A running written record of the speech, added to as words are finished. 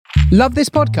Love this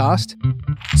podcast?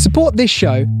 Support this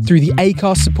show through the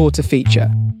Acast supporter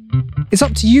feature. It's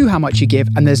up to you how much you give,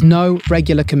 and there's no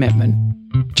regular commitment.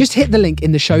 Just hit the link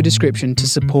in the show description to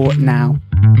support now.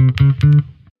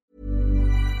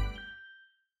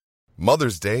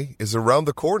 Mother's Day is around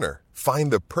the corner. Find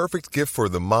the perfect gift for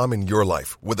the mom in your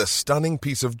life with a stunning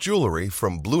piece of jewelry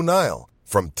from Blue Nile.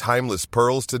 From timeless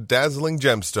pearls to dazzling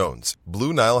gemstones,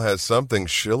 Blue Nile has something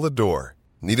she'll adore.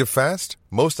 Need it fast?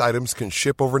 Most items can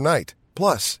ship overnight.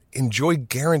 Plus, enjoy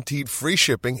guaranteed free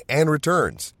shipping and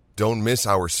returns. Don't miss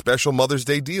our special Mother's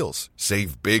Day deals.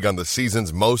 Save big on the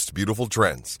season's most beautiful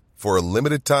trends. For a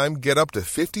limited time, get up to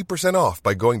 50% off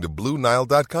by going to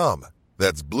BlueNile.com.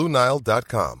 That's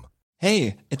BlueNile.com.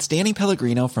 Hey, it's Danny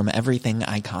Pellegrino from Everything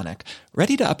Iconic.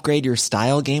 Ready to upgrade your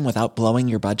style game without blowing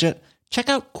your budget? Check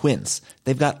out Quince.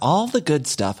 They've got all the good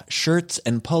stuff, shirts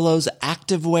and polos,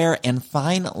 activewear, and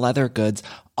fine leather goods,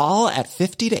 all at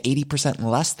 50 to 80%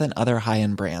 less than other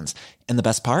high-end brands. And the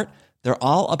best part? They're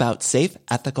all about safe,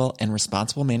 ethical, and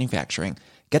responsible manufacturing.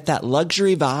 Get that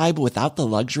luxury vibe without the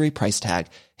luxury price tag.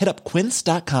 Hit up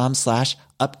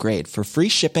quince.com/upgrade for free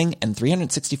shipping and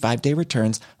 365-day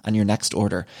returns on your next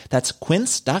order. That's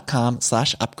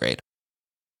quince.com/upgrade.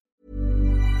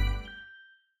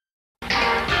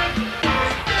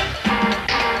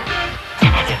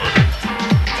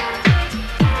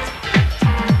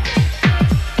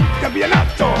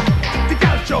 Campionato di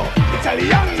calcio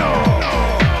italiano.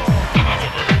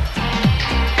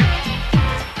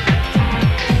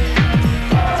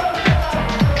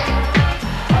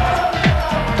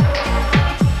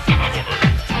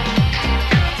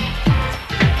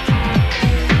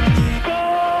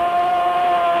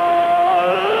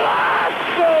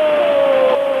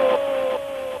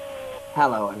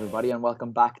 Hello, everybody, and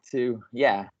welcome back to,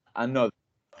 another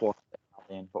fourth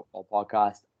Italian football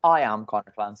podcast. I am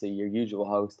Connor Clancy, your usual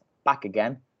host, back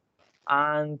again.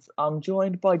 And I'm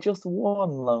joined by just one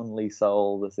lonely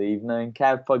soul this evening,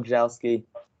 Kev Pogzelski.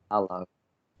 Hello.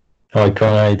 Hi,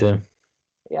 Connor, how you doing?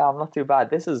 Yeah, I'm not too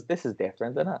bad. This is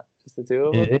different, isn't it? Just the two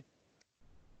of us. Yeah.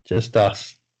 Just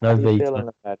us. No How are you Vita. feeling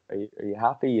about it? Are you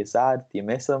happy? Are you sad? Do you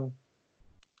miss him?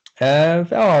 I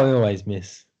always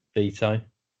miss Vito.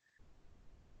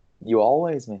 You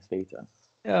always miss Vito.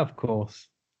 Yeah, of course.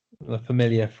 A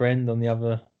familiar friend on the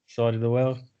other side of the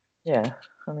world. Yeah,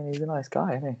 I mean, he's a nice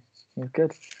guy, isn't he? He's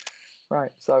good.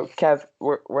 Right, so Kev,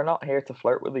 we're not here to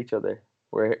flirt with each other.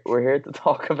 We're here to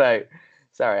talk about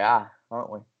Serie A,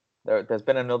 aren't we? There's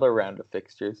been another round of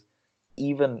fixtures,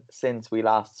 even since we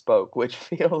last spoke, which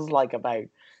feels like about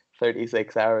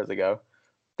 36 hours ago.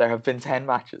 There have been 10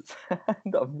 matches,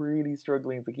 and I'm really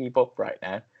struggling to keep up right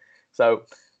now. So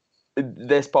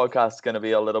this podcast is going to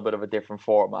be a little bit of a different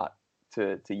format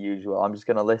to usual. I'm just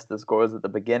going to list the scores at the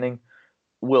beginning.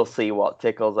 We'll see what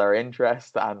tickles our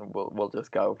interest, and we'll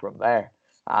just go from there.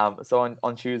 So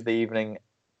on Tuesday evening,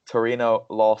 Torino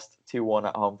lost 2-1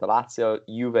 at home to Lazio.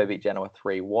 Juve beat Genoa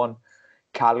 3-1.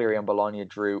 Cagliari and Bologna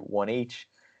drew 1 each.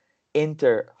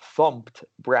 Inter thumped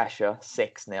Brescia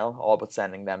 6-0, all but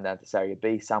sending them down to Serie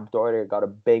B. Sampdoria got a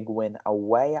big win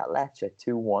away at Lecce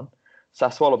 2-1.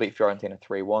 Sassuolo beat Fiorentina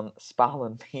 3-1. Spal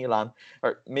and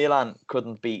Milan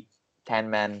couldn't beat 10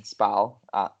 men Spal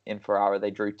in Ferrara.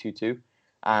 They drew 2-2.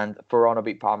 And Verona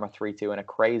beat Parma 3-2 in a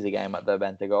crazy game at the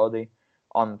Bentegodi.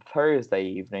 On Thursday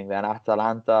evening, then,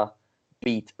 Atalanta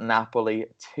beat Napoli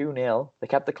 2-0. They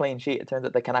kept a clean sheet. It turns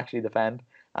out they can actually defend.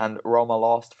 And Roma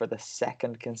lost for the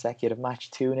second consecutive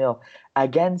match 2-0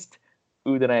 against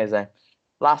Udinese.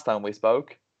 Last time we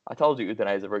spoke, I told you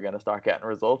Udinese were going to start getting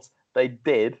results. They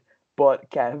did. But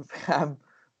Kev,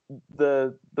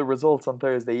 the results on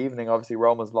Thursday evening, obviously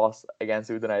Roma's loss against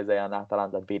Udinese and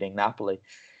Atalanta beating Napoli,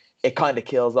 it kind of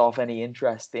kills off any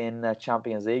interest in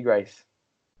Champions League race.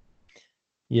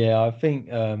 Yeah, I think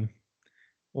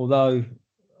although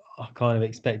I kind of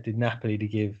expected Napoli to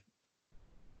give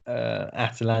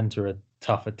Atalanta a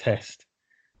tougher test,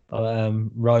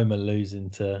 Roma losing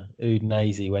to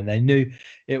Udinese when they knew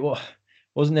it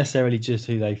wasn't necessarily just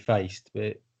who they faced,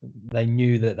 but they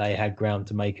knew that they had ground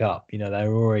to make up. You know, they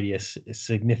were already a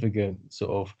significant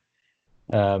sort of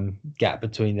gap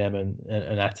between them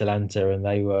and Atalanta, and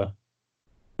they were,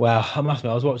 well, I must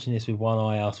admit, I was watching this with one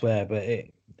eye elsewhere, but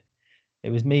it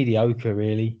was mediocre,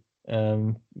 really.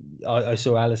 I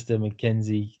saw Alistair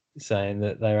McKenzie saying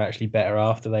that they were actually better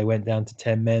after they went down to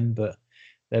 10 men, but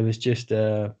there was just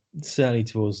certainly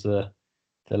towards the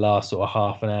last sort of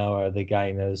half an hour of the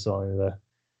game, there was sort of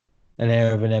an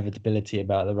air of inevitability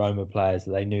about the Roma players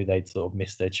that they knew they'd sort of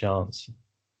missed their chance.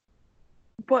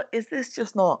 But is this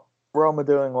just not Roma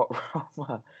doing what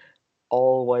Roma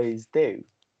always do,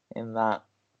 in that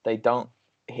they don't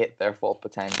hit their full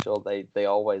potential. They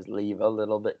always leave a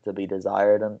little bit to be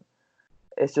desired, and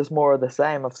it's just more of the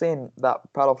same. I've seen that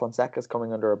Paulo Fonseca's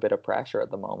coming under a bit of pressure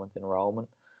at the moment in Rome, and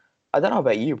I don't know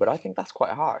about you, but I think that's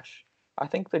quite harsh. I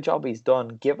think the job he's done,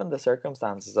 given the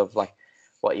circumstances of like,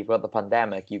 what you've got the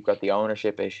pandemic, you've got the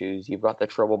ownership issues, you've got the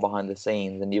trouble behind the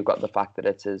scenes, and you've got the fact that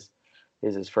it's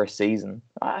his first season.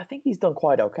 I think he's done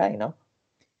quite okay, no?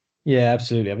 Yeah,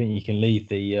 absolutely. I think you can leave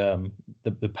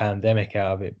the pandemic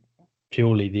out of it.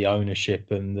 Purely the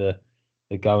ownership and the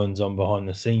goings on behind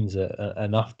the scenes are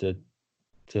enough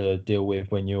to deal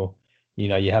with when you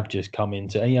have just come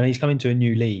into, he's come into a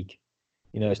new league.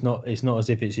 It's not as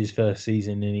if it's his first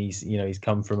season and he's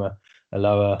come from a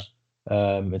lower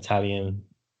Italian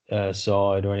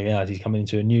side or anything else. He's coming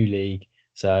into a new league,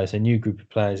 so it's a new group of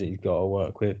players that he's got to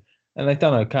work with, and they've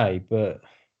done okay. But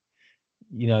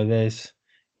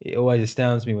it always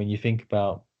astounds me when you think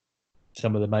about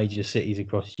some of the major cities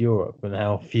across Europe and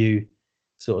how few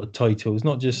sort of titles,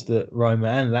 not just that Roma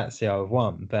and Lazio have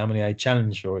won, but how many they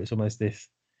challenge for. It's almost this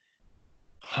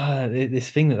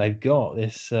thing that they've got,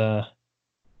 this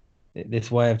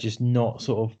way of just not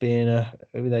sort of being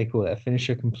what do they call it, a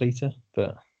finisher completer,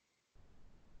 but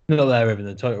not that they're ever in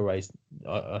the title race,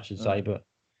 I should say, but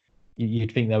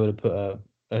you'd think they would have put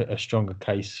a stronger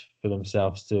case for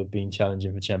themselves to have been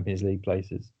challenging for Champions League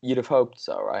places. You'd have hoped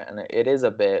so, right? And it is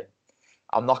a bit,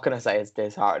 I'm not going to say it's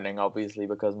disheartening, obviously,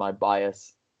 because my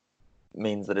bias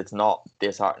means that it's not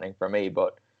disheartening for me,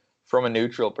 but from a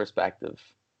neutral perspective,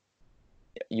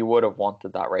 you would have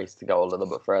wanted that race to go a little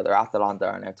bit further. Atalanta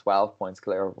are now 12 points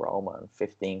clear of Roma and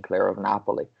 15 clear of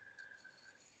Napoli.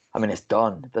 I mean, it's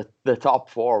done. The top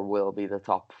four will be the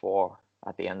top four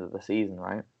at the end of the season,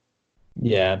 right?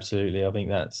 Yeah, absolutely. I think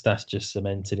that's just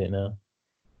cemented it now.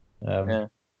 Yeah.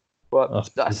 Well,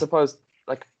 I suppose,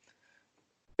 like,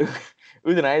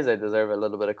 Udinese deserve a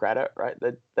little bit of credit, right?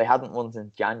 They hadn't won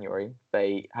since January.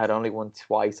 They had only won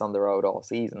twice on the road all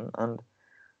season, and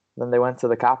then they went to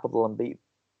the capital and beat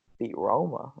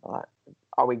Roma.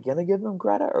 Are we going to give them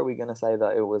credit, or are we going to say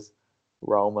that it was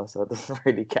Roma, so it doesn't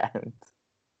really count?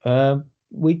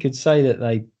 We could say that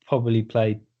they probably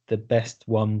played the best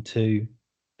 1-2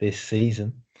 this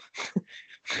season.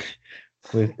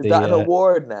 Is that an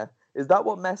award now? Is that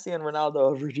what Messi and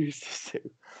Ronaldo have reduced us to?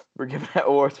 We're giving out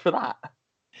awards for that.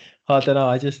 I don't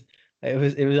know. It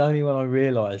was only when I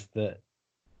realised that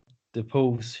De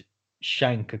Paul's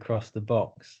shank across the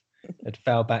box had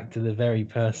fell back to the very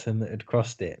person that had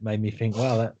crossed it. Made me think,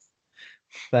 wow,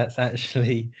 that's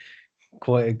actually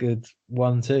quite a good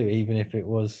 1-2, even if it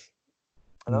was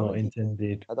not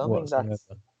intended. I don't think that's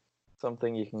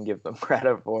something you can give them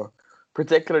credit for,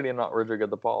 particularly not Rodrigo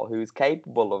De Paul, who's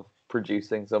capable of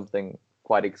producing something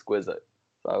quite exquisite.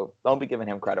 So don't be giving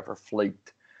him credit for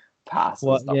fleet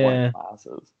passes that weren't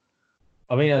passes.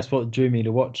 I think that's what drew me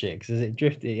to watch it, because it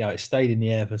drifted. It stayed in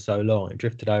the air for so long. It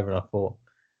drifted over, and I thought,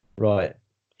 right,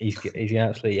 he's going to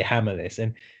absolutely hammer this,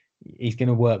 and he's going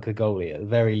to work the goalie. At the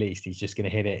very least, he's just going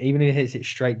to hit it. Even if he hits it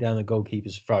straight down the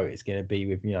goalkeeper's throat, it's going to be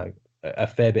with a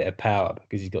fair bit of power,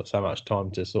 because he's got so much time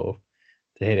to sort of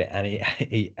to hit it, and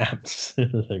he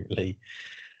absolutely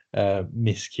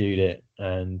miscued it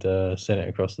and sent it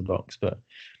across the box. But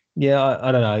yeah,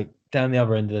 I don't know. Down the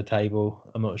other end of the table,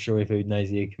 I'm not sure if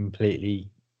Udinese are completely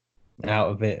out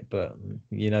of it, but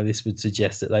this would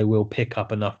suggest that they will pick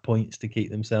up enough points to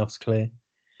keep themselves clear.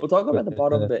 We'll talk about the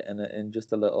bottom bit in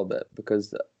just a little bit,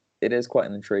 because it is quite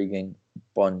an intriguing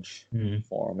bunch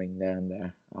forming down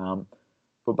there.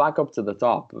 But back up to the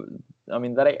top, I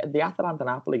mean, the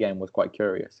Atalanta-Napoli game was quite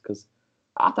curious, because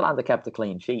Atalanta kept a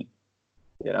clean sheet,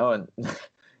 and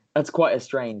that's quite a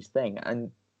strange thing. And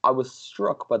I was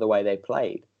struck by the way they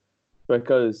played,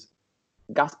 because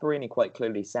Gasperini quite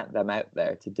clearly sent them out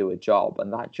there to do a job,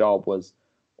 and that job was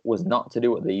not to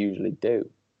do what they usually do.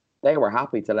 They were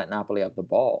happy to let Napoli have the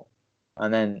ball,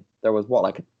 and then there was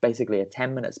basically a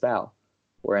 10-minute spell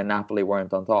where Napoli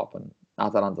weren't on top, and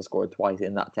Atalanta scored twice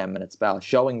in that 10-minute spell,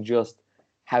 showing just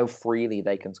how freely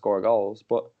they can score goals.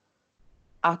 But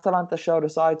Atalanta showed a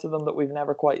side to them that we've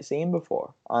never quite seen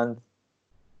before, and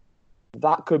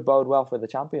that could bode well for the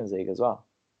Champions League as well.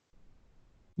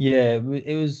 Yeah,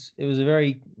 it was a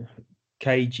very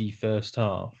cagey first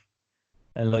half,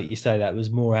 and like you say, that was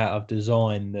more out of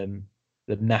design than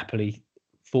Napoli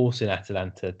forcing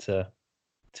Atalanta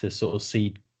to sort of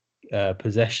cede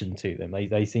possession to them.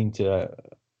 They seem to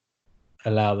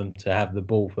allow them to have the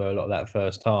ball for a lot of that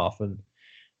first half, and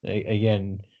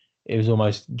again, it was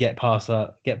almost get past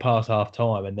half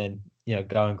time and then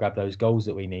go and grab those goals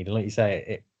that we need. And like you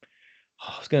say,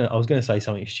 I was gonna say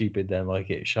something stupid then, like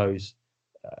it shows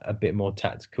a bit more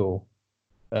tactical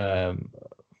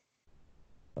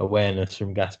awareness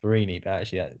from Gasperini, but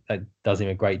actually that does him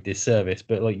a great disservice.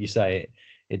 But like you say,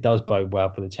 it does bode well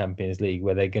for the Champions League,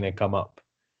 where they're going to come up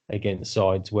against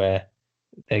sides where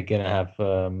they're going to have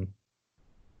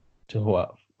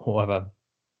whatever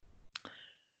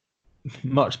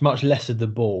much less of the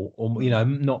ball, or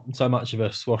not so much of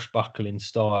a swashbuckling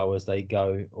style as they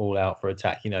go all out for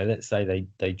attack. Let's say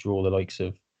they draw the likes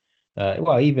of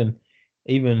even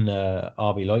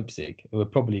RB Leipzig, who are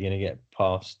probably going to get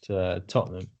past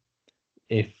Tottenham.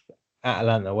 If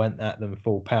Atalanta went at them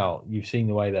full power, you've seen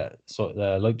the way that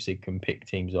Leipzig can pick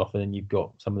teams off, and then you've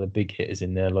got some of the big hitters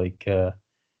in there, like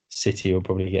City will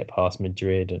probably get past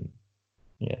Madrid,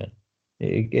 and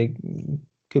it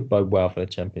could bode well for the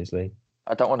Champions League.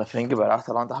 I don't want to think about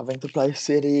Atalanta having to play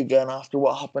City again after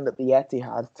what happened at the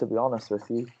Etihad, to be honest with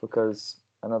you, because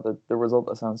I know the result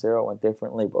at San Siro went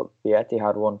differently, but the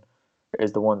Etihad one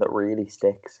is the one that really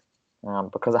sticks.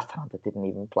 Because Atalanta didn't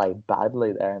even play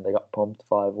badly there and they got pumped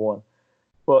 5-1.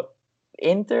 But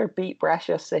Inter beat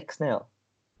Brescia 6-0.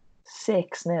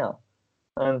 6-0.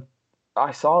 And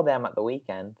I saw them at the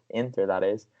weekend, Inter that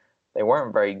is. They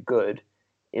weren't very good.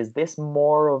 Is this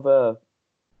more of a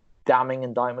damning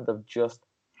indictment of just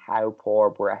how poor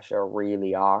Brescia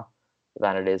really are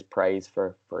than it is praise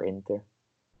for Inter?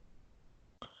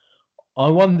 I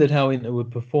wondered how Inter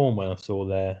would perform when I saw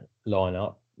their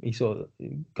lineup.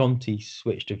 Conte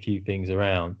switched a few things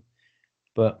around,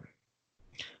 but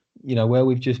where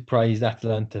we've just praised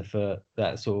Atalanta for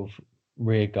that sort of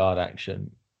rear guard action,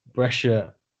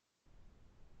 Brescia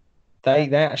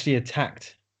they actually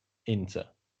attacked Inter.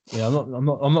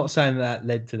 I'm not saying that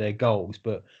led to their goals,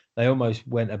 but they almost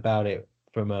went about it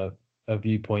from a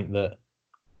viewpoint that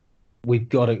we've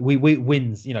got to we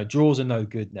wins. Draws are no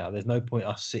good now. There's no point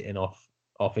us sitting off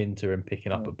Inter and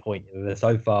picking up a point. They're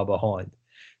so far behind.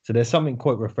 So there's something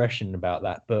quite refreshing about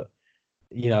that. But,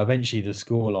 eventually the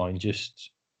scoreline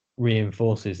just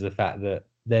reinforces the fact that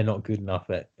they're not good enough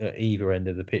at either end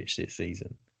of the pitch this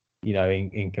season,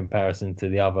 in comparison to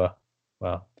the other,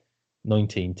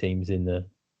 19 teams in the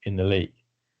league.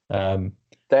 They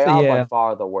are by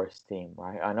far the worst team,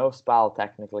 right? I know Spal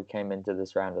technically came into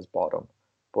this round as bottom,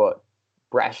 but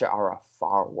Brescia are a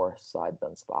far worse side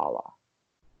than Spal are.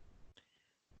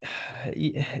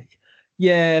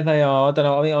 Yeah, they are. I don't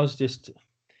know.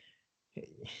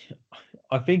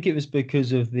 I think it was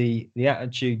because of the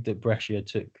attitude that Brescia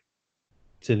took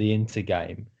to the Inter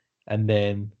game, and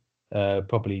then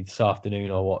probably this afternoon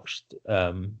I watched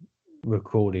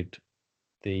recorded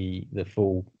the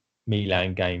full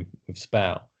Milan game with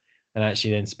Spal, and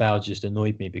actually then Spal just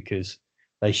annoyed me because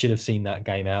they should have seen that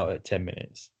game out at 10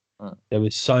 minutes. There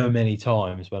was so many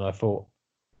times when I thought,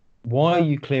 why are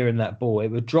you clearing that ball? It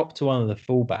would drop to one of the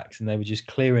fullbacks and they were just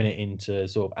clearing it into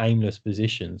sort of aimless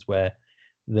positions where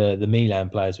the Milan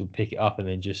players would pick it up and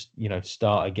then just,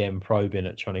 start again probing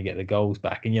at trying to get the goals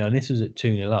back. And, and this was at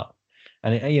 2-0 up.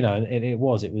 And, it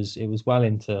was well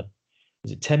into,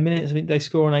 was it 10 minutes? I think they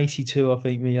score on 82. I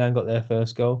think Milan got their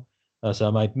first goal.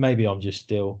 So maybe I'm just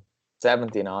still...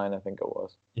 79, I think it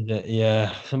was.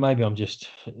 Yeah. So maybe I'm just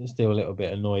still a little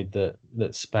bit annoyed that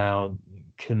Spal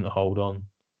couldn't hold on.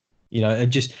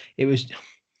 And just it was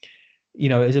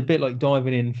a bit like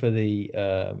diving in for the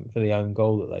own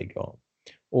goal that they got,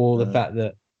 or the fact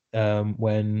that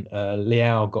when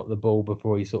Leao got the ball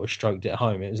before he sort of stroked it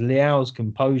home, it was Leao's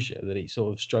composure that he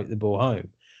sort of stroked the ball home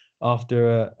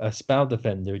after a Spal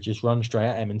defender had just run straight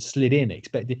at him and slid in,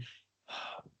 expected.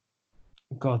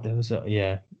 God, there was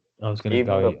I was going to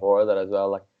go even before that as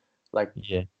well.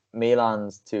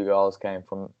 Milan's 2 goals came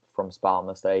from Spal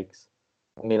mistakes.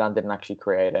 Milan didn't actually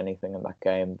create anything in that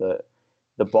game.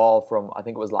 The ball from, I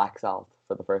think it was Laxalt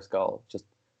for the first goal, just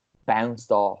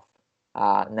bounced off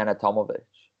Nenad Tomovic,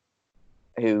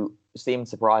 who seemed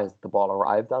surprised the ball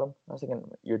arrived at him. I was thinking,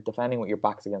 you're defending with your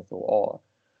backs against the wall.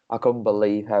 I couldn't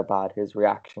believe how bad his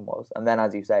reaction was. And then,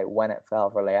 as you say, when it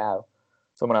fell for Leao,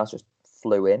 someone else just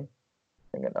flew in.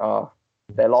 Thinking,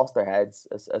 they lost their heads.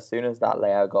 As soon as that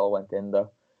Leao goal went in, though,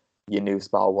 you knew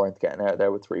Spal weren't getting out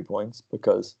there with 3 points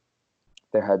because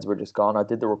their heads were just gone. I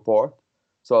did the report,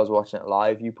 so I was watching it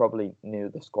live. You probably knew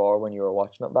the score when you were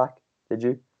watching it back, did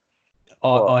you?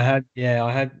 I had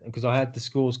because I had the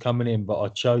scores coming in, but I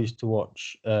chose to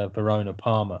watch Verona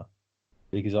Parma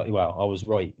because I was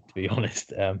right, to be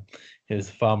honest. It was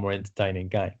a far more entertaining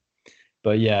game.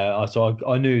 But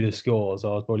I knew the scores. I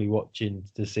was probably watching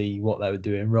to see what they were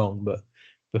doing wrong. But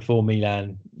before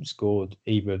Milan scored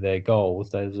either of their goals,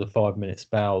 there was a 5-minute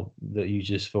spell that you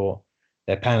just thought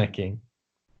they're panicking.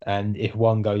 And if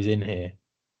one goes in here,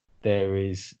 there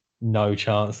is no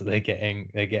chance that they're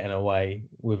getting away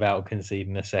without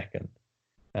conceding a second.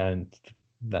 And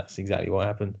that's exactly what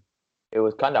happened. It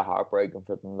was kind of heartbreaking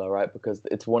for them though, right? Because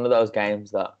it's one of those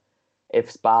games that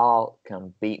if Spal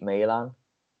can beat Milan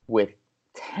with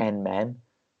 10 men,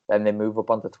 then they move up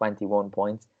onto 21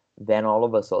 points. Then all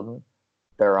of a sudden,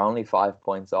 they're only 5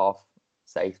 points off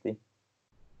safety.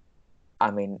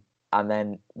 I mean, and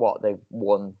then what? They've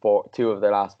won two of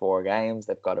their last 4 games.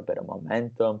 They've got a bit of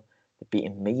momentum. They've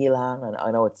beaten Milan, and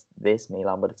I know it's this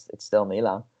Milan, but it's still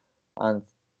Milan. And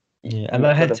and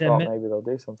they had 10 men. Maybe they'll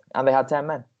do something. And they had 10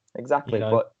 men, exactly. You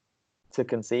know, but to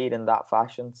concede in that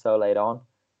fashion so late on,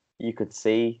 you could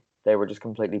see they were just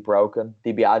completely broken.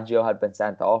 Di Biagio had been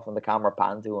sent off, and the camera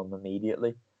panned to him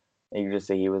immediately. And you could just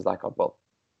see he was like, "Oh, well,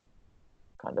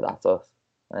 kind of that's us."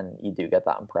 And you do get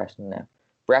that impression now.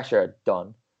 Brescia are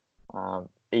done.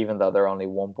 Even though they're only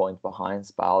 1 point behind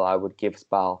Spal, I would give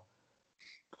Spal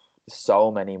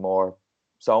so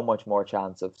much more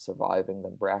chance of surviving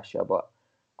than Brescia. But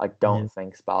I don't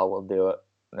think Spal will do it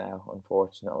now,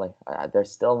 unfortunately.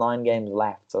 There's still 9 games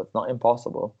left, so it's not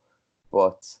impossible.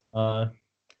 But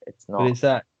it's not.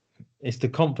 But it's the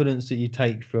confidence that you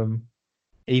take from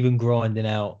even grinding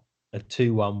out a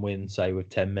 2-1 win, say, with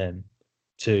 10 men,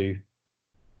 to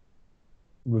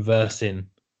reversing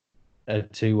a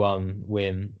 2-1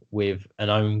 win with an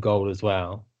own goal as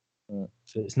well.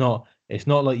 So it's not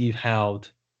like you've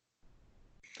howled.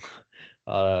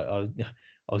 I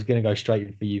was going to go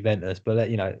straight for Juventus, but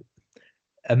you know,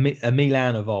 a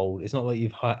Milan of old. It's not like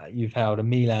you've howled a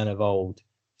Milan of old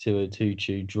to a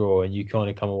 2-2 draw, and you kind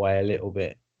of come away a little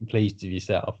bit pleased with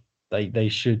yourself. They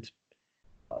should,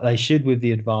 with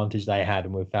the advantage they had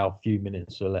and with how few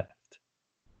minutes were left,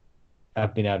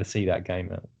 have been able to see that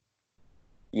game out.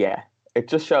 Yeah, it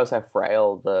just shows how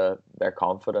frail their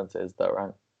confidence is, though,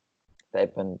 right?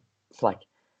 They've been like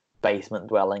basement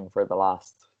dwelling for the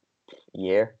last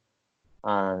year,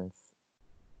 and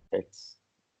it's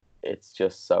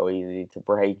just so easy to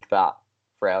break that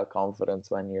frail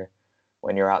confidence when you're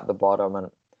at the bottom.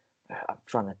 And I'm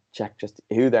trying to check just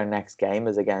who their next game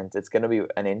is against. It's going to be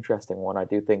an interesting one. I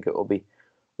do think it will be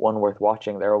one worth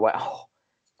watching. They're away.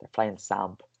 They're playing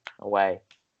Samp away,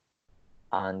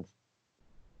 and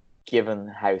given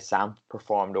how Samp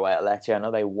performed away at Lecce, I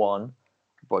know they won,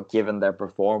 but given their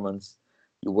performance,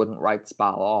 you wouldn't write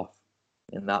Spal off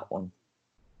in that one.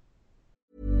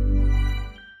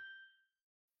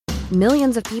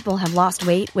 Millions of people have lost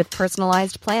weight with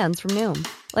personalized plans from Noom.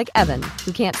 Like Evan,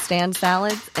 who can't stand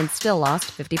salads and still lost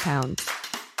 50 pounds.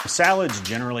 Salads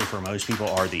generally for most people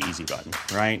are the easy button,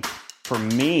 right? For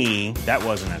me, that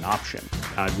wasn't an option.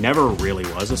 I never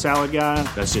really was a salad guy.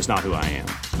 That's just not who I am.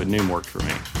 But Noom worked for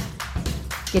me.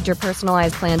 Get your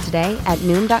personalized plan today at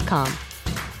Noom.com.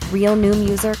 Real Noom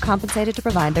user compensated to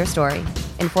provide their story.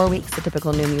 In 4 weeks, the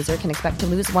typical Noom user can expect to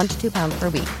lose 1 to 2 pounds per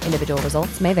week. Individual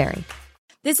results may vary.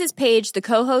 This is Paige, the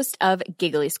co-host of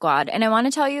Giggly Squad, and I want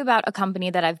to tell you about a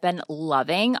company that I've been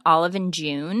loving, Olive &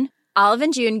 June.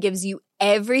 Olive & June gives you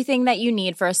everything that you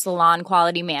need for a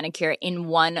salon-quality manicure in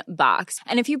one box.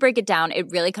 And if you break it down, it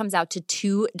really comes out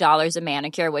to $2 a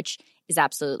manicure, which is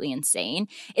absolutely insane.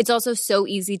 It's also so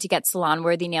easy to get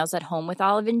salon-worthy nails at home with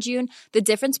Olive & June. The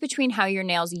difference between how your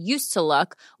nails used to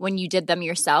look when you did them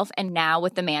yourself and now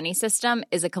with the Mani system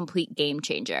is a complete game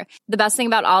changer. The best thing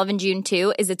about Olive & June,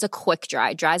 too, is it's a quick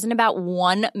dry. Dries in about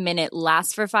 1 minute,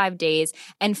 lasts for 5 days,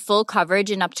 and full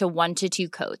coverage in up to 1 to 2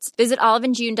 coats. Visit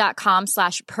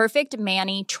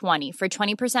oliveandjune.com/perfectmani20 for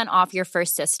 20% off your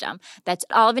first system. That's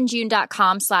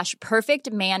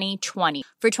oliveandjune.com/perfectmani20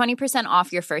 for 20%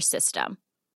 off your first system.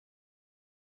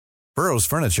 Burrow's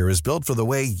furniture is built for the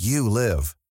way you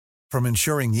live. From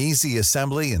ensuring easy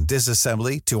assembly and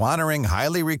disassembly to honoring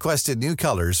highly requested new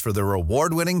colors for their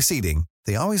award-winning seating,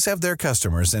 they always have their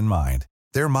customers in mind.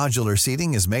 Their modular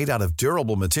seating is made out of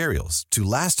durable materials to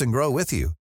last and grow with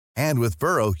you. And with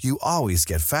Burrow, you always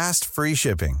get fast, free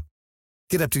shipping.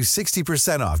 Get up to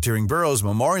 60% off during Burrow's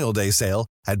Memorial Day sale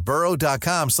at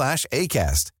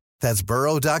burrow.com/ACAST. That's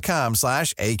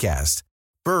burrow.com/ACAST.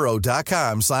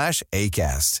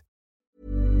 burrow.com/ACAST.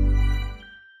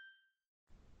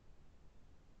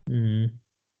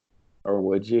 Or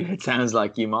would you? It sounds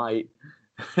like you might.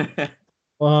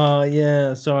 Well,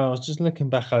 yeah. Sorry, I was just looking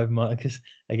back over because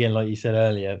again, like you said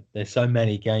earlier, there's so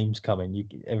many games coming.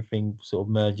 Everything sort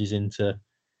of merges into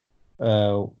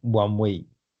 1 week.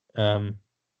 I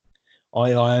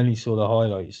only saw the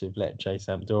highlights of Lecce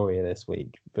Sampdoria this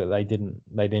week, but they didn't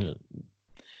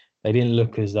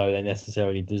look as though they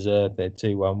necessarily deserved their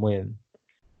 2-1 win.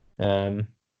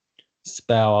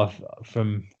 Spal,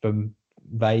 from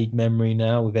vague memory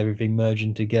now, with everything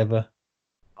merging together,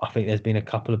 I think there's been a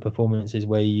couple of performances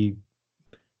where you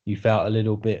you felt a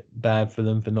little bit bad for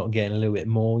them for not getting a little bit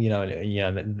more,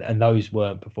 and those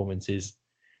weren't performances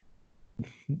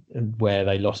where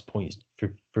they lost points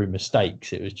through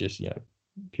mistakes. It was just,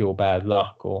 pure bad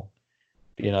luck or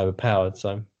being overpowered.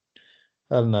 So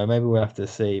I don't know, maybe we'll have to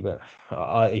see, but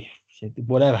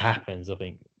whatever happens, I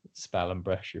think Spal and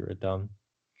Brescia are done.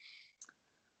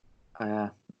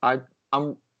 I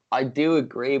do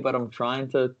agree, but I'm trying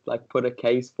to put a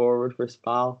case forward for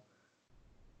Spal.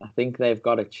 I think they've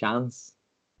got a chance.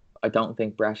 I don't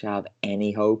think Brescia have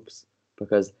any hopes,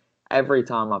 because every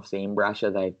time I've seen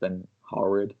Brescia, they've been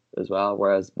horrid as well.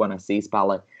 Whereas when I see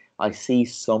Spal, I see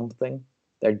something.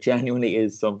 There genuinely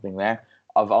is something there.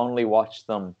 I've only watched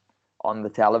them on the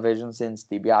television since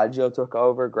Di Biagio took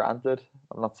over, granted.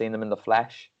 I've not seen them in the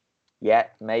flesh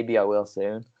yet. Maybe I will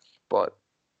soon. But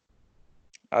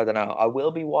I don't know. I will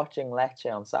be watching Lecce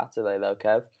on Saturday, though,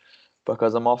 Kev,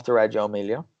 because I'm off to Reggio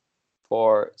Emilia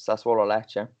for Sassuolo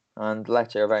Lecce. And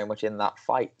Lecce are very much in that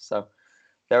fight. So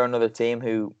they're another team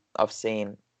who I've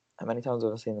seen. How many times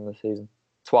have I seen them this season?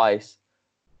 Twice.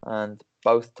 And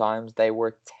both times they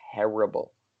were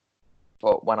terrible.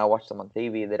 But when I watch them on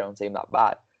TV, they don't seem that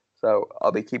bad. So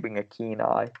I'll be keeping a keen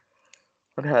eye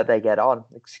on how they get on.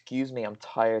 Excuse me, I'm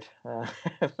tired.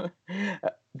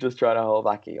 Just trying to hold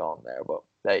back a yawn there, but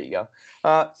there you go.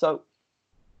 So,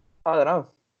 I don't know.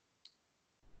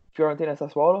 Fiorentina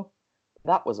Sassuolo,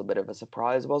 that was a bit of a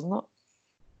surprise, wasn't it?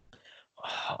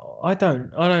 I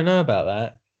don't know about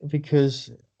that,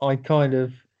 because I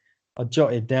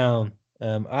jotted down.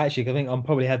 I think I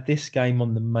probably had this game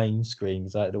on the main screen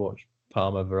because I had to watch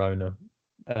Parma Verona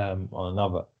on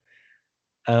another,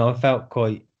 and I felt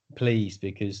quite pleased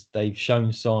because they've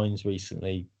shown signs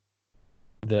recently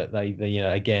that they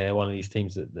again are one of these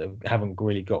teams that haven't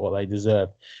really got what they deserve.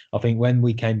 I think when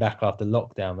we came back after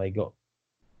lockdown, they got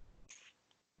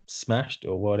smashed,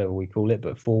 or whatever we call it,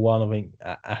 but 4-1. I think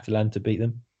Atalanta beat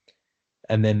them,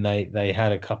 and then they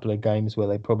had a couple of games where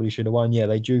they probably should have won. Yeah,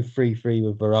 they drew 3-3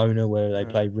 with Verona, where they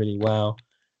played really well,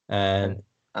 and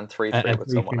 3-3 with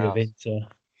someone else. Inter.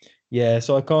 Yeah,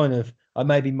 so I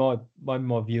maybe my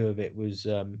view of it was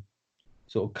sort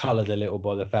of coloured a little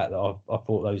by the fact that I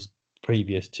thought those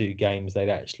previous two games they'd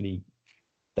actually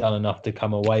done enough to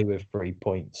come away with 3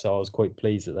 points. So I was quite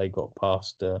pleased that they got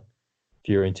past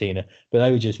Fiorentina, but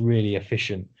they were just really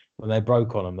efficient when they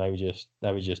broke on them. They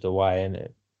were just away, and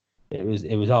it was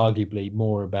arguably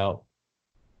more about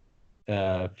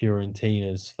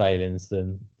Fiorentina's failings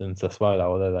than Sassuolo,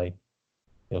 although they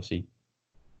obviously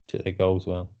took their goals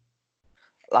well.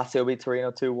 Lazio beat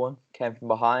Torino 2-1, came from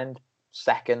behind,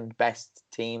 second best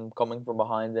team coming from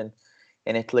behind in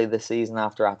Italy this season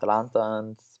after Atalanta,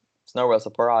 and it's no real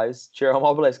surprise. Ciro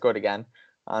Immobile scored again,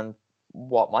 and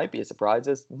what might be a surprise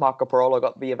is Marco Parolo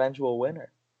got the eventual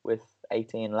winner with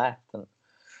 18 left, and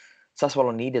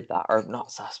Sassuolo needed that, or not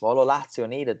Sassuolo, Lazio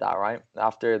needed that, right?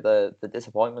 After the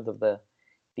disappointment of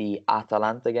the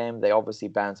Atalanta game, they obviously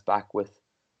bounced back with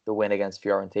the win against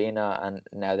Fiorentina, and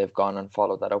now they've gone and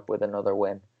followed that up with another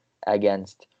win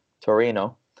against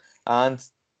Torino. And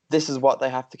this is what they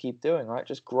have to keep doing, right?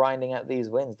 Just grinding out these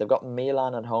wins. They've got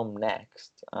Milan at home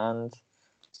next, and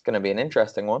it's going to be an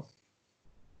interesting one.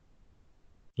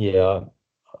 Yeah,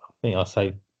 I think I'll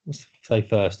say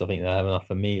first, I think they have enough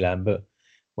for Milan, but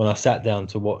when I sat down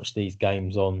to watch these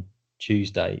games on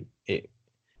Tuesday,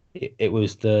 it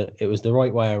was the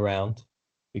right way around,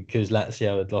 because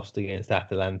Lazio had lost against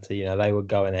Atalanta. They were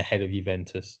going ahead of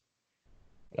Juventus.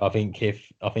 I think if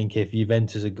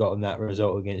Juventus had gotten that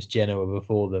result against Genoa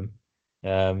before them,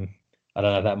 I don't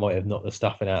know, that might have knocked the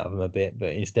stuffing out of them a bit. But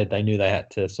instead, they knew they had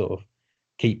to sort of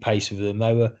keep pace with them.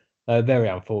 They were very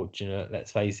unfortunate,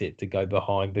 let's face it, to go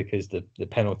behind, because the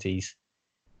penalties,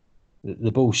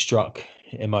 the ball struck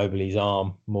Immobile's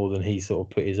arm more than he sort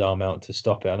of put his arm out to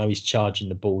stop it. I know he's charging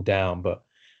the ball down, but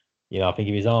I think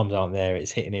if his arms aren't there,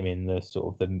 it's hitting him in the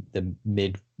sort of the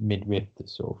midriff, the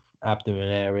sort of abdomen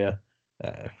area,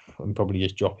 and probably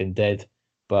just dropping dead.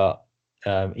 But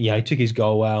he took his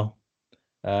goal well,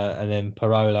 and then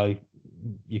Parolo,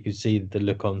 you could see the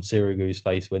look on Sirigu's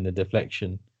face when the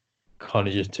deflection kind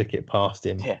of just took it past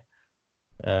him.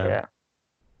 Yeah.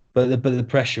 But the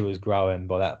pressure was growing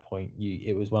by that point.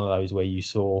 It was one of those where you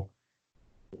saw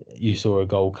a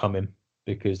goal coming,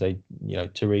 because they,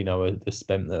 Torino were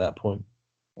spent at that point.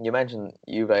 You mentioned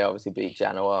Juve obviously beat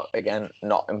Genoa again,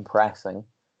 not impressing.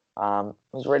 It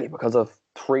was really because of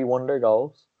 3 wonder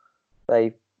goals.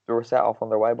 They were set off on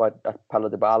their way by Paulo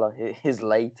Dybala, his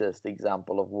latest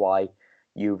example of why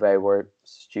Juve were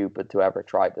stupid to ever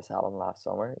try to sell him last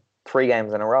summer. 3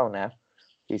 games in a row now,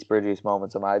 he's produced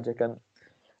moments of magic. And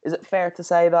is it fair to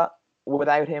say that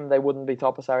without him, they wouldn't be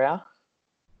top of Serie A?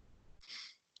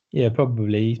 Yeah,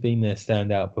 probably. He's been their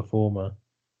standout performer.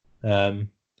 I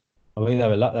mean, they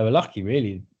were lucky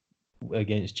really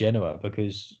against Genoa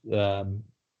because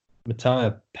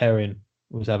Matteo Perrin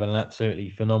was having an absolutely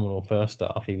phenomenal first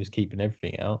half. He was keeping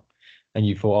everything out, and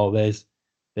you thought, oh, there's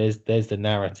the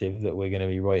narrative that we're going to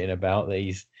be writing about. That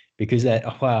he's because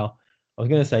wow, I was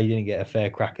going to say he didn't get a fair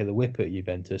crack of the whip at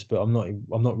Juventus, but I'm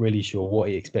not really sure what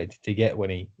he expected to get when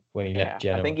he left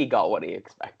Genoa. I think he got what he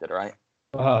expected, right?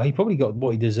 He probably got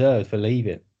what he deserved for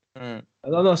leaving. I'm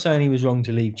not saying he was wrong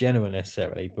to leave Genoa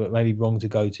necessarily, but maybe wrong to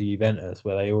go to Juventus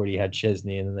where they already had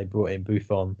Szczesny and then they brought in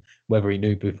Buffon, whether he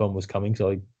knew Buffon was coming,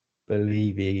 so I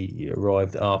believe he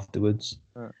arrived afterwards.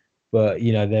 But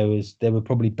there were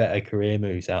probably better career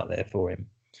moves out there for him.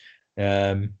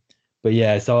 But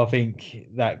yeah, so I think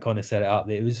that kind of set it up.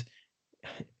 It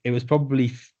was probably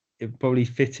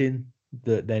fitting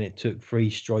that then it took 3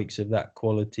 strikes of that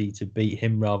quality to beat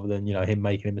him rather than him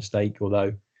making a mistake.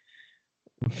 Although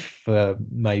for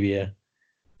maybe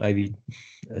a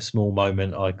small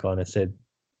moment, I kind of said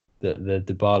that the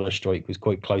Dybala strike was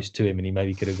quite close to him, and he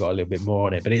maybe could have got a little bit more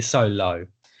on it. But it's so low.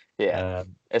 Yeah,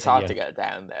 it's hard to get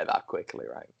down there that quickly,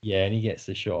 right? Yeah, and he gets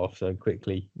the shot off so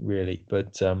quickly, really.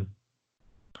 But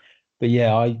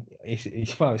yeah,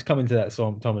 it's coming to that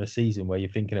time of the season where you're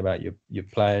thinking about your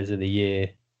players of the year,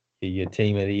 your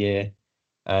team of the year,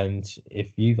 and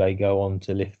if Juve go on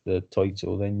to lift the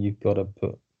title, then you've got to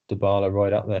put Dybala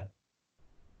right up there.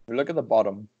 If you look at the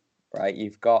bottom, right,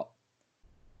 you've got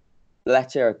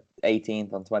Lecce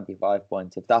 18th on 25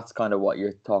 points. If that's kind of what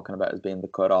you're talking about as being the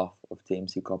cutoff of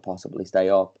teams who could possibly stay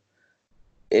up,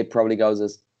 it probably goes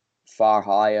as far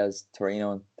high as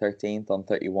Torino 13th on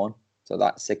 31. So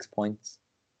that's 6 points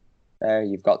there.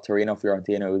 You've got Torino,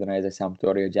 Fiorentina, Udinese,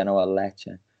 Sampdoria, Genoa,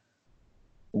 Lecce.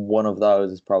 One of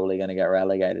those is probably going to get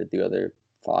relegated. The other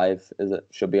 5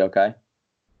 should be okay.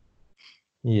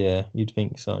 Yeah, you'd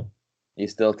think so. You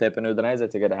still tipping Udinese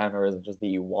to go down, or is it just that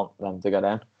you want them to go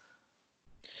down?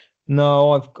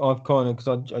 No, I've kind of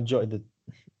because I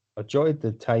jotted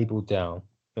the table down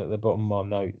at the bottom of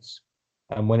my notes,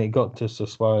 and when it got to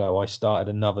Sassuolo, I started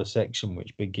another section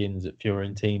which begins at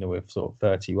Fiorentina with sort of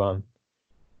 31.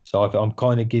 So I'm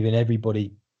kind of giving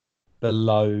everybody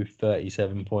below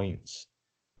 37 points,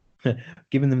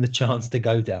 giving them the chance to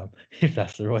go down, if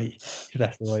that's the right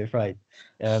phrase.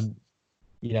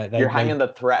 You're hanging the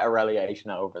threat of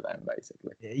relegation over them,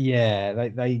 basically. Yeah,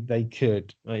 they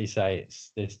could, like you say,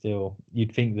 they're still.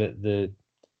 You'd think that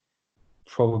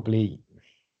probably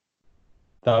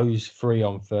those 3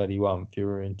 on 31,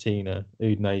 Fiorentina,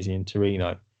 Udinese, and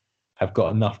Torino, have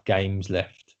got enough games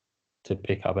left to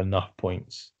pick up enough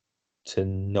points to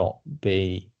not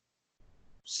be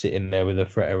sitting there with a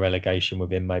threat of relegation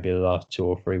within maybe the last 2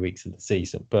 or 3 weeks of the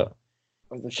season. But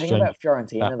the thing about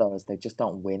Fiorentina, though, is they just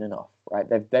don't win enough, right?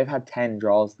 They've had 10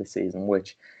 draws this season,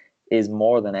 which is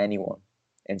more than anyone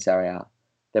in Serie A.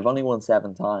 They've only won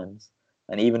 7 times,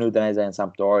 and even Udinese and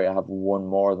Sampdoria have won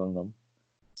more than them.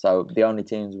 So the only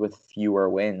teams with fewer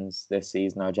wins this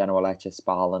season are Genoa, Lecce,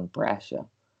 Spal, and Brescia.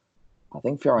 I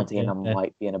think Fiorentina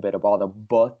might be in a bit of bother,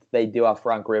 but they do have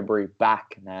Frank Ribery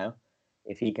back now.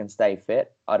 If he can stay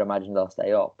fit, I'd imagine they'll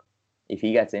stay up. If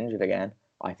he gets injured again,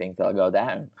 I think they'll go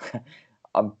down.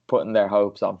 I'm putting their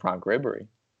hopes on Frank Ribery.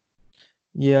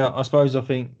 Yeah, I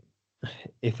think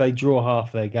if they draw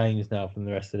half their games now from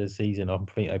the rest of the season, I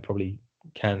think they probably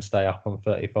can stay up on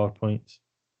 35 points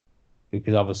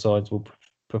because other sides will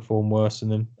perform worse than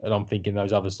them. And I'm thinking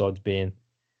those other sides being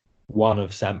one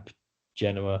of Samp,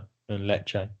 Genoa, and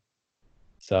Lecce.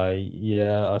 So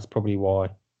yeah, that's probably why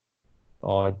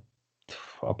I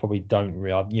probably don't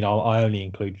really. I only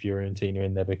include Fiorentina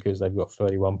in there because they've got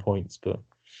 31 points, but.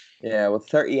 Yeah, well,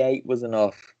 38 was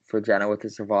enough for Genoa to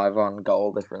survive on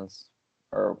goal difference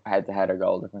or head-to-head or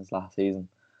goal difference last season.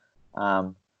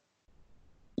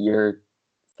 You're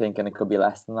thinking it could be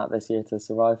less than that this year to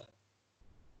survive?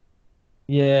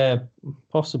 Yeah,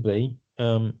 possibly.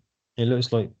 It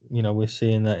looks like we're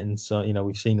seeing that in some.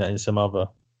 We've seen that in some other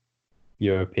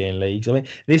European leagues. I mean,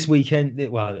 this weekend.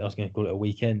 Well, I was going to call it a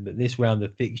weekend, but this round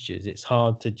of fixtures, it's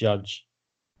hard to judge.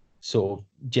 Sort of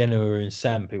Genoa and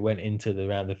Samp, who went into the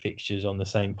round of fixtures on the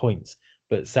same points,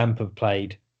 but Samp have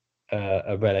played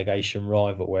a relegation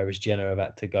rival, whereas Genoa have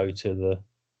had to go to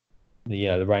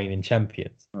the reigning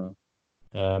champions.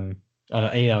 And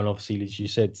obviously, as you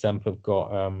said, Samp have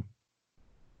got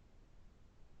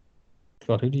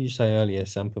God, who did you say earlier?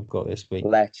 Samp have got this week.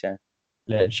 Lecce.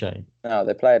 No,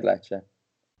 they played Lecce.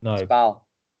 No, Spal.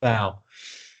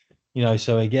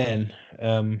 So again.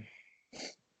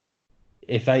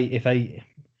 If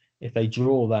they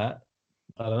draw that,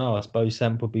 I don't know. I suppose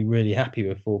Samp would be really happy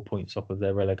with 4 points off of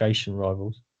their relegation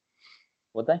rivals.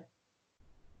 Would they?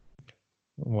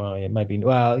 Well, yeah, maybe.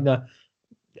 Well, no.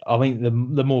 I think the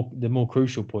more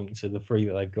crucial points are the 3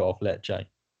 that they've got off Lecce.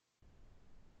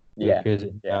 Yeah. Because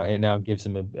it now gives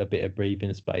them a bit of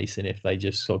breathing space, and if they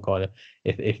just sort of kind of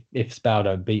if Spal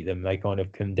don't beat them, they kind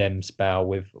of condemn Spal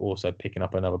with also picking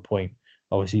up another point.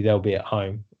 Obviously, they'll be at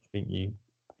home. I think you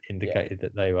indicated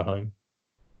that they were home.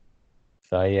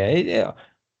 So it's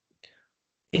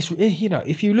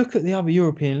if you look at the other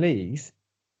European leagues,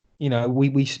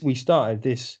 we started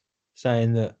this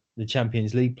saying that the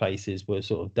Champions League places were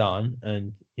sort of done,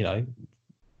 and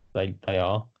they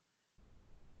are.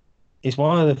 It's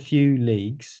one of the few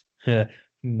leagues,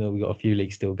 we've got a few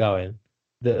leagues still going,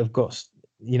 that have got,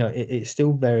 it's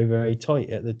still very, very tight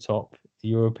at the top, the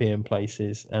European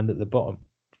places, and at the bottom.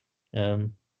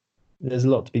 There's a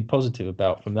lot to be positive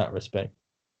about from that respect.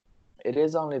 It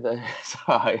is only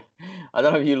sorry, I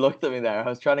don't know if you looked at me there. I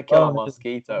was trying to kill a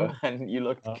mosquito and you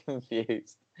looked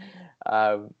confused.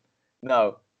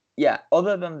 No. Yeah,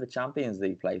 other than the Champions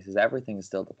League places, everything's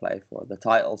still to play for. The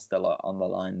title's still on the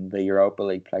line. The Europa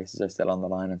League places are still on the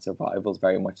line, and survival's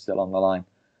very much still on the line.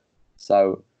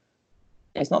 So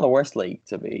it's not the worst league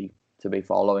to be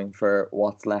following for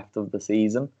what's left of the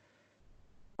season.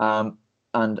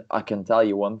 And I can tell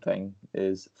you one thing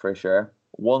is for sure: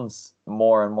 once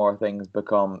more and more things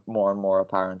become more and more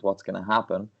apparent what's going to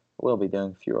happen, we'll be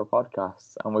doing fewer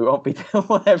podcasts, and we won't be doing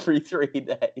one every 3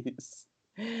 days.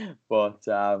 But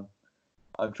I'm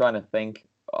trying to think.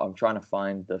 I'm trying to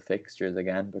find the fixtures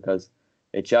again, because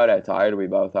it showed how tired we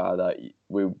both are. That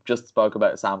we just spoke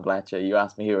about Samp Lecce. You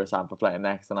asked me who are Samp playing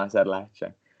next, and I said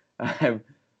Lecce.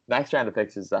 Next round of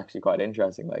fixtures is actually quite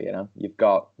interesting, though. You've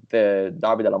got the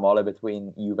Derby della Mole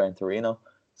between Juve and Torino,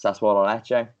 Sassuolo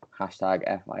Lecce,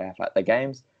 #FIF at the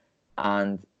games,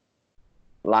 and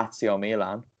Lazio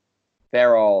Milan.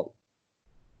 They're all,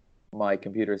 my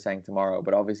computer is saying tomorrow,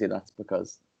 but obviously that's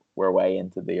because we're way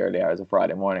into the early hours of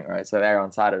Friday morning, right? So they're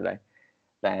on Saturday.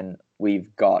 Then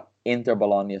we've got Inter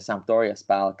Bologna, Sampdoria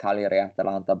Spal, Cagliari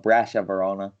Atalanta, Brescia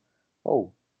Verona.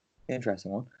 Oh,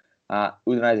 interesting one.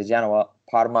 Udinese Genoa,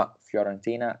 Parma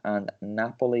Fiorentina, and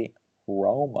Napoli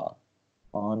Roma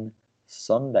on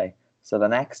Sunday. So the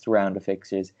next round of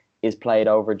fixtures is played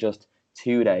over just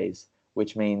 2 days,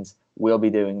 which means we'll be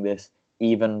doing this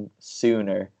even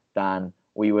sooner than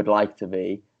we would like to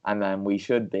be, and then we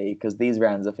should be, because these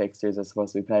rounds of fixtures are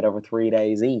supposed to be played over 3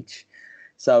 days each.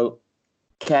 So,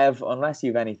 Kev, unless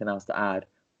you've anything else to add,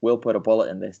 we'll put a bullet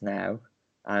in this now,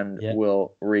 and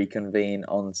we'll reconvene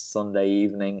on Sunday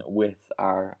evening with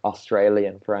our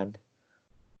Australian friend.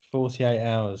 48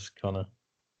 hours, Connor.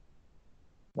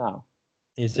 No.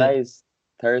 Today's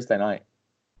Thursday night.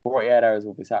 48 hours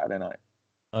will be Saturday night.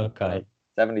 Okay.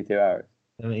 72 hours.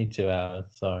 72 hours,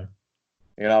 sorry.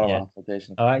 You're not a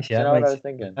mathematician. Oh, actually, you know what I was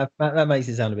thinking? That makes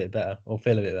it sound a bit better, or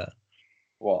feel a bit better.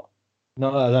 What?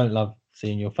 Not that I don't love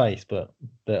seeing your face, but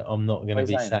I'm not going to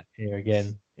be sat here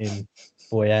again in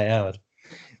 48 hours.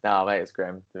 No, mate, it's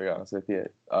grim, to be honest with you.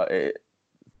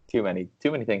 Too many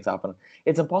things happen.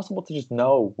 It's impossible to just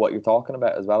know what you're talking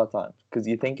about as well at times, because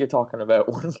you think you're talking about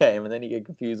one game and then you get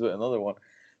confused with another one.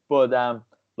 But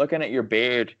looking at your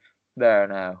beard there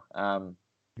now,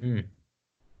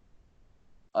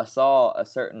 I saw a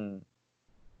certain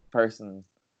person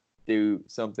do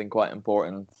something quite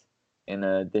important in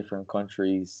a different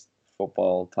country's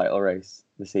football title race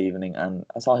this evening, and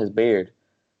I saw his beard,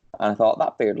 and I thought,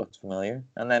 that beard looks familiar.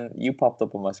 And then you popped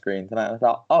up on my screen tonight, and I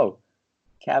thought, oh,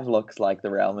 Kev looks like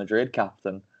the Real Madrid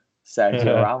captain,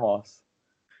 Sergio Ramos.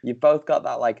 You've both got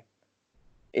that, like,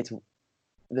 there's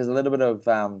a little bit of,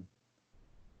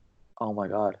 oh my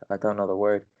God, I don't know the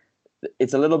word.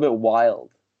 It's a little bit wild.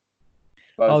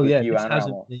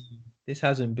 This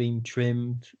hasn't been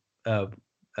trimmed. What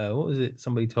was it?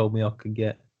 Somebody told me I could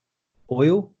get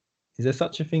oil. Is there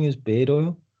such a thing as beard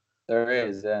oil? There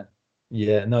is, yeah.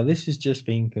 Yeah, no, this has just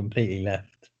been completely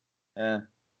left. Yeah.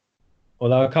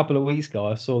 Although a couple of weeks ago,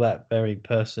 I saw that very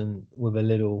person with a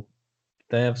little.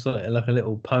 They have sort of like a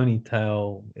little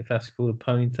ponytail, if that's called a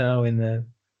ponytail, in there.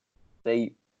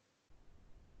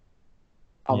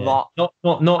 I'm not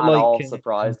like all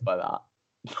surprised by that.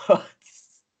 But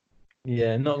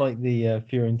yeah, not like the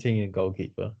Fiorentina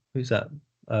goalkeeper. Who's that?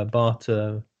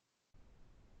 Barta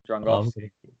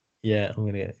Drangowski. I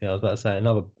was about to say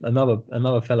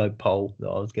another fellow Pole that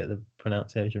I was getting the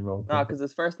pronunciation wrong. No, because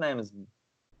his first name is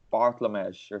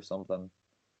Bartlomesh or something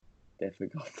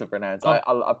difficult to pronounce.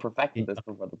 Oh. I perfected this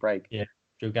before the break. Yeah,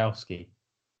 Dragowski.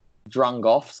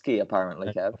 Drangowski,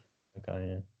 apparently, Kev. Okay,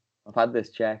 yeah. I've had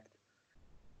this checked.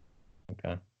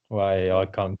 Okay. Well, I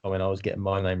can't comment. I was getting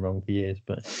my name wrong for years,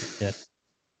 but yeah.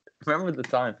 remember the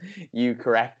time you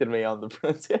corrected me on the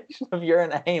pronunciation of your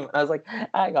name, and I was like,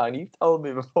 "Hang on, you've told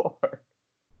me before."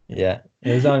 Yeah,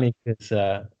 it was only because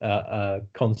a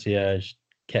concierge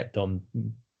kept on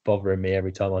bothering me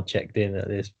every time I checked in at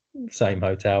this same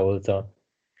hotel all the time.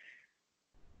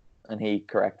 And he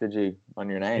corrected you on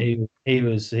your name. He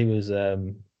was a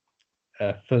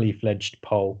fully fledged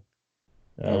Pole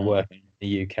working in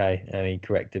the UK, and he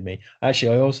corrected me.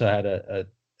 Actually, I also had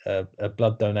a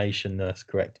blood donation nurse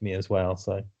correct me as well,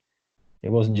 so it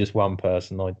wasn't just one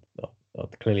person.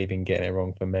 I've clearly been getting it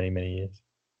wrong for many, many years.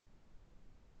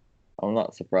 I'm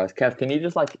not surprised. Kev, can you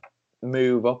just like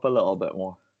move up a little bit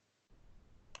more?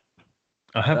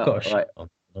 I have got a shirt on.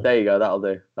 There you go. That'll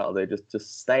do.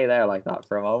 Just stay there like that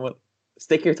for a moment.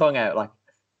 Stick your tongue out like.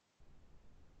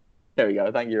 There we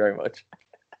go. Thank you very much.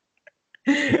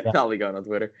 That'll be going on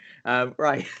Twitter.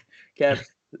 Right, Kev,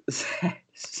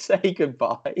 say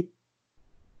goodbye.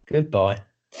 Goodbye.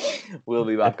 We'll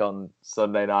be back on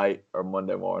Sunday night or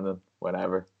Monday morning,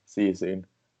 whenever. See you soon.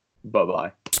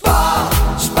 Bye-bye.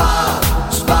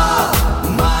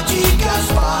 Magica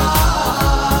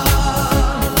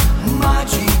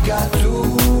Magica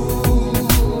tu.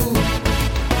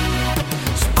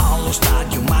 Allo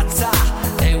stadio Mazza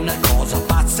è una cosa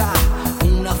pazza,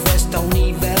 una festa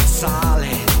universale.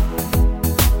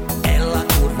 E la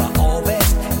curva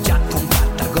ovest già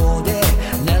compatta gode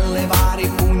nelle varie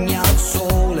pugni al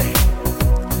sole.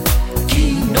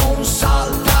 Chi non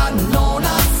salta non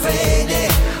ha fede,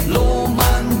 lo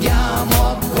mandiamo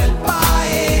a quel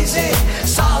paese.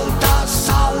 Salta,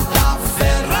 salta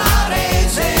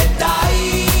Ferrarese, dai.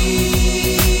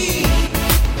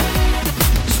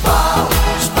 Spa,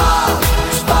 spa,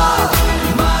 spa,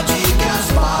 magica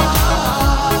spa,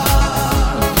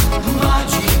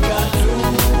 magica tu.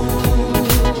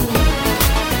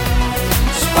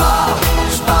 Spa,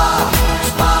 spa,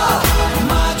 spa,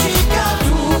 magica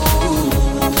tu,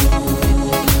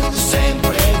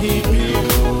 sempre di più.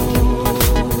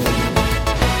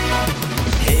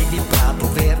 Ed il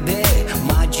prato verde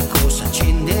magico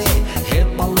s'accende e il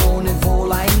pallone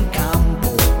vola in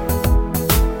campo.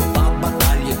 La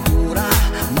battaglia è dura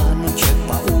ma non c'è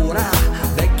paura,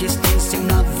 vecchie stesse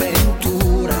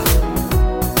un'avventura.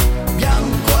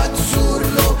 Bianco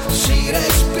azzurro si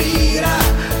respira,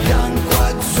 bianco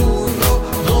azzurro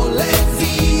gol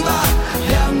evviva,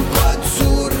 bianco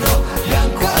azzurro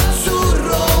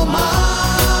ma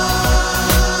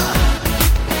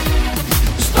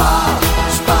spa,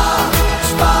 spa,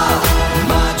 spa,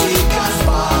 magica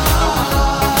spa,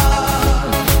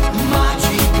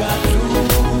 magica tu.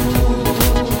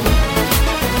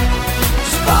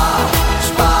 Spa,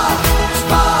 spa,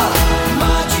 spa,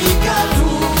 magica tu,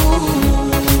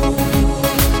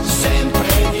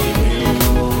 sempre di più.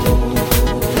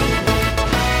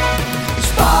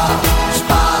 Spa,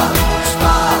 spa,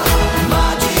 spa,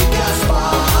 magica spa,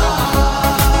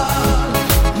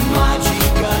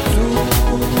 magica tu.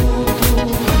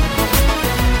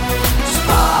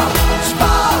 Spa,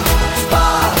 spa, spa,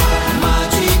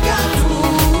 magica tu,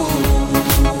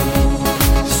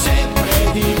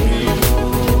 sempre di più.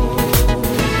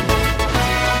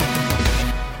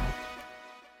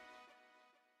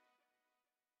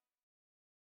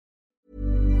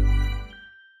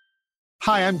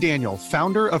 Hi, I'm Daniel,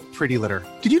 founder of Pretty Litter.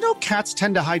 Did you know cats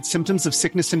tend to hide symptoms of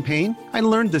sickness and pain? I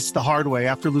learned this the hard way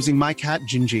after losing my cat,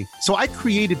 Gingy. So I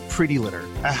created Pretty Litter,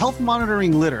 a health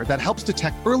monitoring litter that helps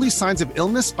detect early signs of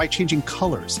illness by changing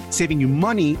colors, saving you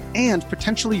money and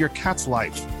potentially your cat's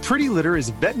life. Pretty Litter is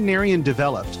veterinarian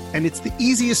developed, and it's the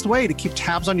easiest way to keep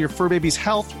tabs on your fur baby's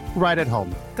health right at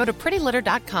home. Go to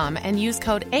prettylitter.com and use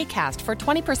code ACAST for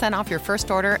 20% off your first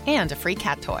order and a free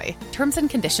cat toy. Terms and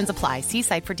conditions apply. See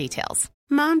site for details.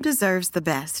 Mom deserves the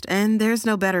best, and there's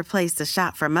no better place to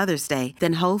shop for Mother's Day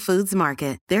than Whole Foods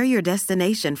Market. They're your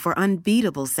destination for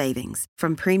unbeatable savings,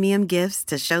 from premium gifts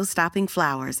to show-stopping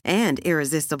flowers and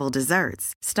irresistible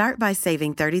desserts. Start by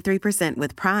saving 33%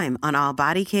 with Prime on all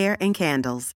body care and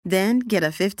candles. Then get a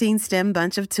 15-stem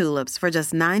bunch of tulips for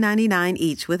just $9.99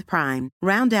 each with Prime.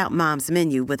 Round out Mom's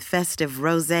menu with festive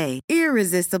rosé,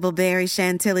 irresistible berry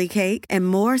chantilly cake, and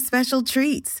more special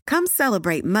treats. Come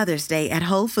celebrate Mother's Day at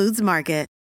Whole Foods Market.